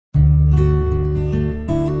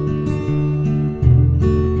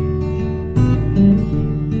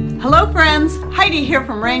friends, Heidi here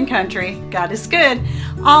from Rain Country. God is good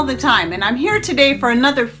all the time, and I'm here today for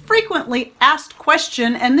another frequently asked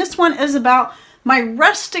question, and this one is about my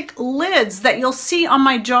rustic lids that you'll see on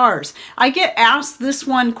my jars. I get asked this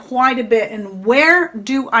one quite a bit, and where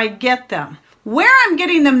do I get them? Where I'm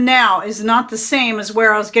getting them now is not the same as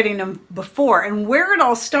where I was getting them before, and where it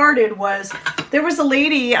all started was there was a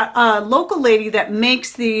lady, a local lady that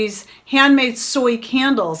makes these handmade soy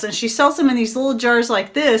candles, and she sells them in these little jars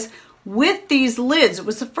like this with these lids. It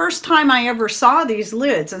was the first time I ever saw these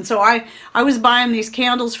lids, and so I was buying these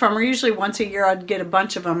candles from her. Usually once a year I'd get a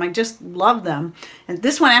bunch of them. I just love them. And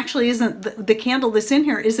this one actually isn't, the candle that's in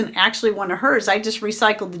here isn't actually one of hers. I just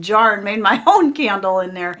recycled the jar and made my own candle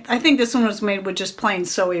in there. I think this one was made with just plain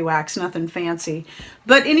soy wax, nothing fancy.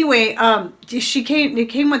 But anyway, it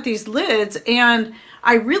came with these lids, and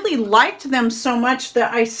I really liked them so much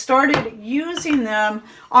that I started using them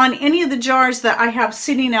on any of the jars that I have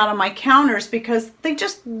sitting out on my counters because they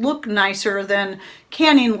just look nicer than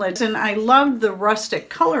canning lids, and I loved the rustic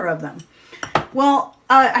color of them. Well,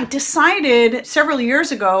 I decided several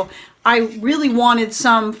years ago I really wanted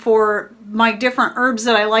some for my different herbs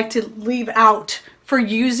that I like to leave out for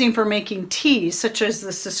using for making teas, such as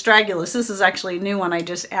the astragalus. This is actually a new one I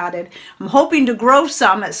just added. I'm hoping to grow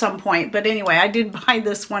some at some point, but anyway, I did buy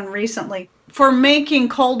this one recently for making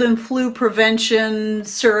cold and flu prevention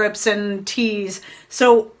syrups and teas.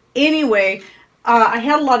 So anyway, I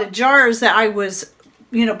had a lot of jars that I was,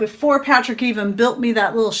 before Patrick even built me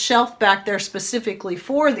that little shelf back there specifically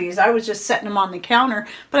for these, I was just setting them on the counter,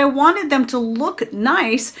 but I wanted them to look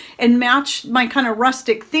nice and match my kind of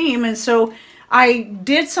rustic theme, and so I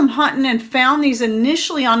did some hunting and found these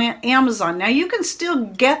initially on Amazon. Now you can still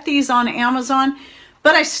get these on Amazon,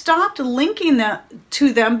 but I stopped linking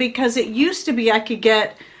to them because it used to be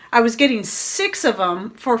I was getting 6 of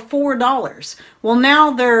them for $4. Well,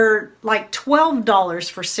 now they're like $12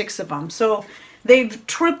 for 6 of them. So they've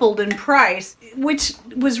tripled in price, which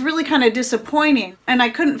was really kind of disappointing. And I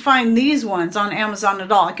couldn't find these ones on Amazon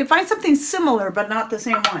at all. I could find something similar, but not the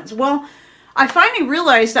same ones. Well, I finally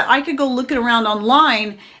realized that I could go looking around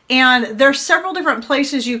online, and there's several different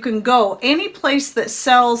places you can go. Any place that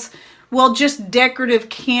sells, well, just decorative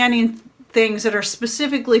canning things that are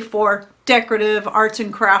specifically for decorative arts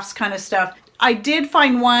and crafts kind of stuff. I did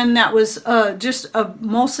find one that was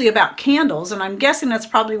mostly about candles, and I'm guessing that's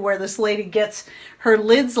probably where this lady gets her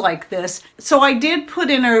lids like this. So I did put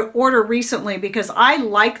in an order recently because I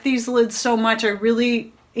like these lids so much.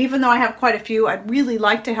 Even though I have quite a few, I'd really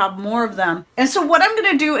like to have more of them. And so what I'm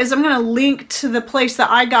going to do is I'm going to link to the place that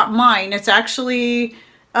I got mine. It's actually,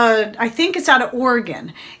 I think it's out of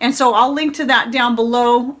Oregon. And so I'll link to that down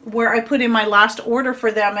below where I put in my last order for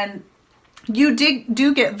them. And you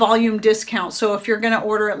do get volume discount. So if you're going to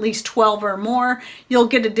order at least 12 or more, you'll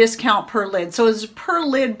get a discount per lid. So it's per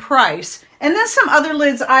lid price. And then some other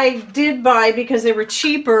lids I did buy because they were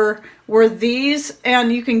cheaper were these,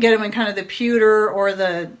 and you can get them in kind of the pewter or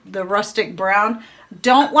the rustic brown.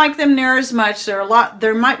 Don't like them near as much.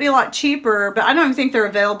 There might be a lot cheaper, but I don't even think they're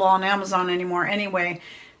available on Amazon anymore anyway.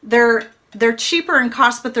 They're cheaper in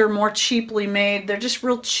cost, but they're more cheaply made. They're just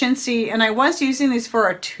real chintzy, and I was using these for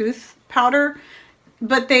a tooth powder,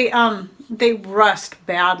 but they rust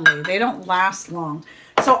badly. They don't last long.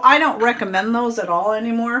 So I don't recommend those at all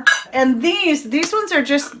anymore. And these ones are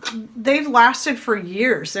they've lasted for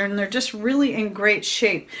years. They're just really in great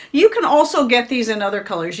shape. You can also get these in other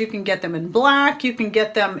colors. You can get them in black. You can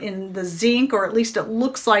get them in the zinc, or at least it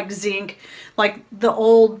looks like zinc, like the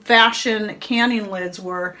old-fashioned canning lids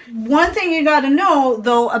were. One thing you got to know,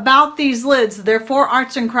 though, about these lids, they're for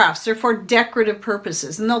arts and crafts. They're for decorative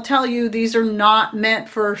purposes. And they'll tell you these are not meant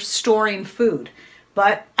for storing food.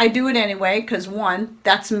 But I do it anyway because, one,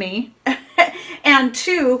 that's me, and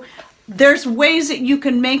two, there's ways that you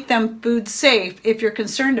can make them food safe if you're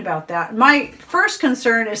concerned about that. My first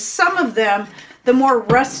concern is some of them, the more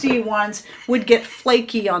rusty ones, would get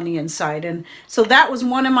flaky on the inside. And so that was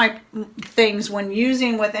one of my things when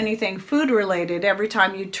using with anything food related, every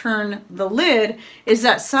time you turn the lid, is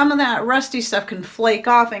that some of that rusty stuff can flake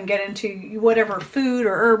off and get into whatever food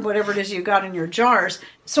or herb, whatever it is you got in your jars.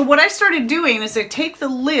 So what I started doing is I take the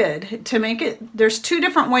lid to make it, there's 2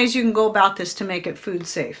 different ways you can go about this to make it food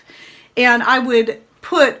safe. And I would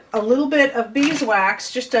put a little bit of beeswax,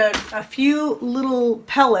 just a few little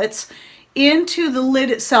pellets, into the lid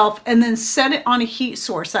itself, and then set it on a heat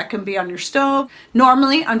source. That can be on your stove.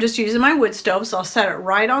 Normally I'm just using my wood stove, so I'll set it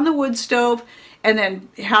right on the wood stove and then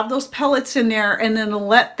have those pellets in there and then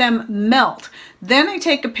let them melt. Then I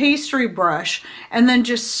take a pastry brush and then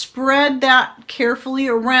just spread that carefully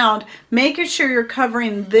around, making sure you're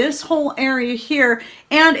covering this whole area here.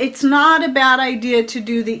 And it's not a bad idea to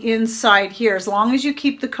do the inside here, as long as you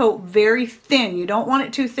keep the coat very thin. You don't want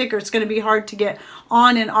it too thick or it's going to be hard to get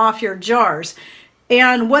on and off your jars.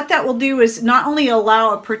 And what that will do is not only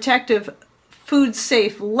allow a protective food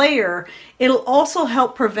safe layer, it'll also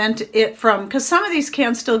help prevent it from, because some of these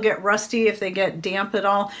can still get rusty if they get damp at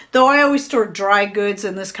all, though I always store dry goods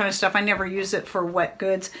and this kind of stuff. I never use it for wet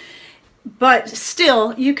goods, but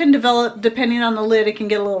still you can develop, depending on the lid, it can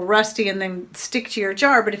get a little rusty and then stick to your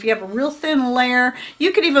jar. But if you have a real thin layer,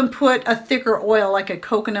 you could even put a thicker oil like a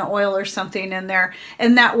coconut oil or something in there,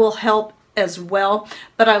 and that will help as well.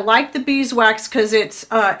 But I like the beeswax because it's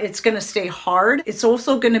going to stay hard. It's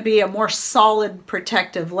also going to be a more solid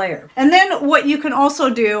protective layer. And then what you can also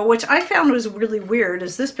do, which I found was really weird,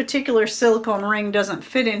 is this particular silicone ring doesn't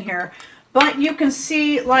fit in here, but you can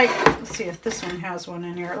see, like, let's see if this one has one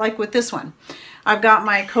in here. Like with this one, I've got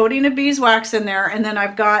my coating of beeswax in there, and then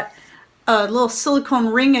I've got a little silicone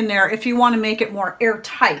ring in there if you want to make it more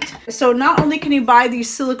airtight. So not only can you buy these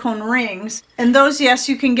silicone rings, and those, yes,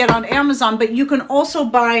 you can get on Amazon, but you can also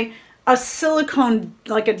buy a silicone,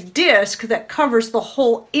 like a disc that covers the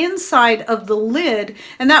whole inside of the lid,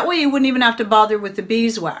 and that way you wouldn't even have to bother with the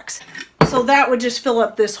beeswax. So that would just fill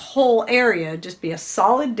up this whole area, just be a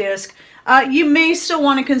solid disc. You may still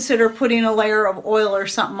want to consider putting a layer of oil or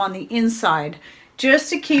something on the inside,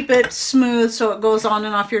 just to keep it smooth so it goes on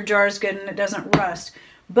and off your jars good and it doesn't rust.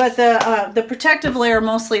 But the protective layer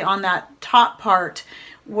mostly on that top part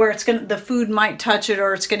where it's the food might touch it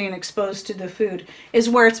or it's getting exposed to the food is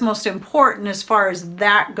where it's most important as far as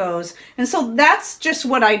that goes. And so that's just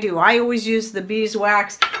what I do. I always use the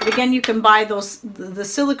beeswax. But again, you can buy the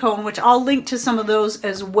silicone, which I'll link to some of those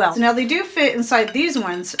as well. So now they do fit inside these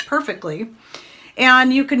ones perfectly.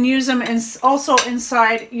 And you can use them also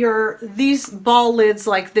inside these ball lids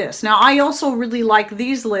like this. Now I also really like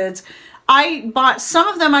these lids. I bought some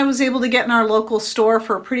of them, I was able to get in our local store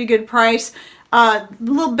for a pretty good price. A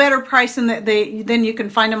little better price than you can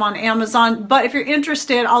find them on Amazon. But if you're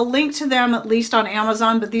interested, I'll link to them at least on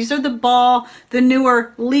Amazon. But these are the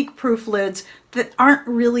newer leak-proof lids that aren't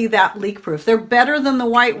really that leak-proof. They're better than the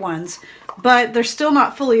white ones, but they're still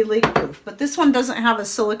not fully leak-proof. But this one doesn't have a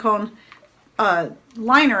silicone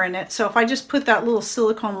liner in it, so if I just put that little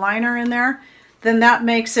silicone liner in there, then that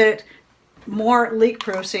makes it more leak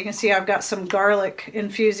proof. So you can see I've got some garlic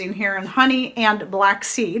infusing here and honey and black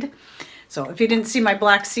seed. So if you didn't see my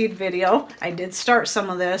black seed video, I did start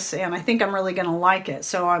some of this and I think I'm really going to like it.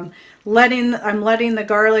 So I'm letting the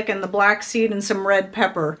garlic and the black seed and some red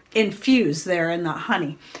pepper infuse there in the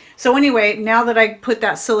honey. So anyway, now that I put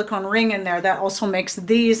that silicone ring in there, that also makes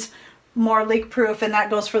these more leak proof, and that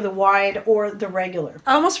goes for the wide or the regular.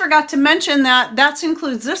 I almost forgot to mention that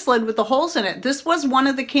includes this lid with the holes in it. This was one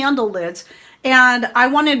of the candle lids, and I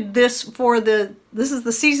wanted this for this is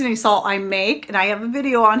the seasoning salt I make, and I have a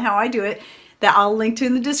video on how I do it that I'll link to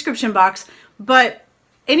in the description box. But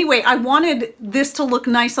anyway, I wanted this to look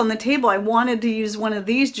nice on the table. I wanted to use one of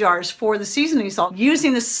these jars for the seasoning salt,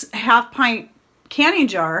 using this half-pint canning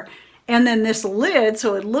jar. And then this lid,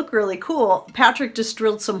 so it'd look really cool, Patrick just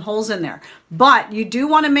drilled some holes in there. But you do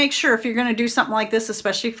want to make sure, if you're going to do something like this,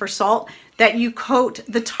 especially for salt, that you coat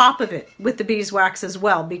the top of it with the beeswax as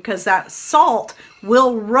well, because that salt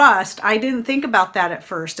will rust. I didn't think about that at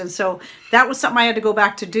first, and so that was something I had to go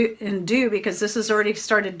back to do because this has already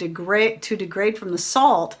started to degrade from the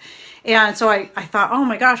salt. And so I thought, oh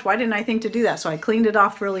my gosh, why didn't I think to do that? So I cleaned it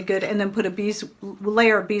off really good and then put a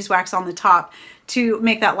layer of beeswax on the top to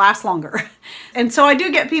make that last longer. And so I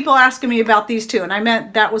do get people asking me about these too. And I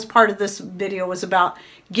meant that was part of this video, was about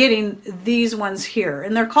getting these ones here.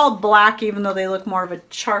 And they're called black, even though they look more of a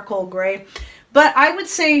charcoal gray. But I would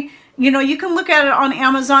say, you know, you can look at it on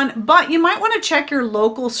Amazon, but you might want to check your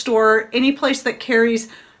local store, any place that carries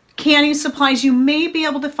canning supplies. You may be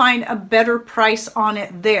able to find a better price on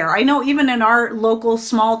it there. I know even in our local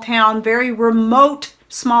small town, very remote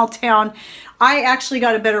small town, I actually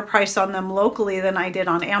got a better price on them locally than I did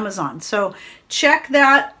on Amazon. So check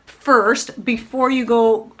that first before you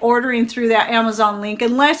go ordering through that Amazon link,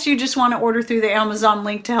 unless you just want to order through the Amazon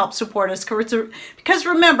link to help support us. Because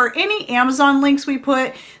remember, any Amazon links we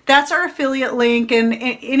put, that's our affiliate link, and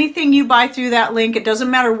anything you buy through that link, it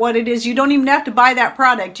doesn't matter what it is, you don't even have to buy that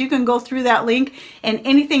product. You can go through that link, and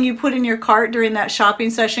anything you put in your cart during that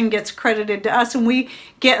shopping session gets credited to us, and we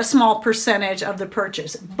get a small percentage of the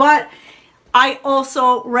purchase. But I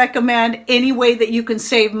also recommend any way that you can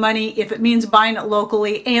save money. If it means buying it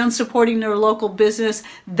locally and supporting their local business,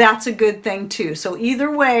 that's a good thing too. So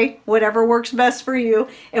either way, whatever works best for you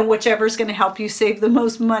and whichever is going to help you save the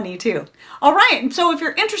most money too. All right, and so if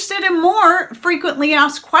you're interested in more frequently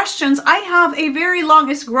asked questions, I have a very long,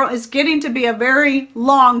 it's getting to be a very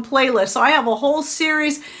long playlist. So I have a whole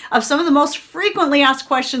series of some of the most frequently asked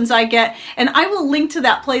questions I get, and I will link to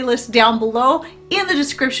that playlist down below in the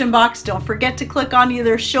description box. Don't forget to click on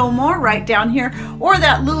either show more right down here or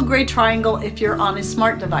that little gray triangle if you're on a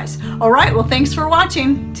smart device. All right, well, thanks for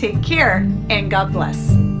watching. Take care and God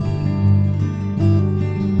bless.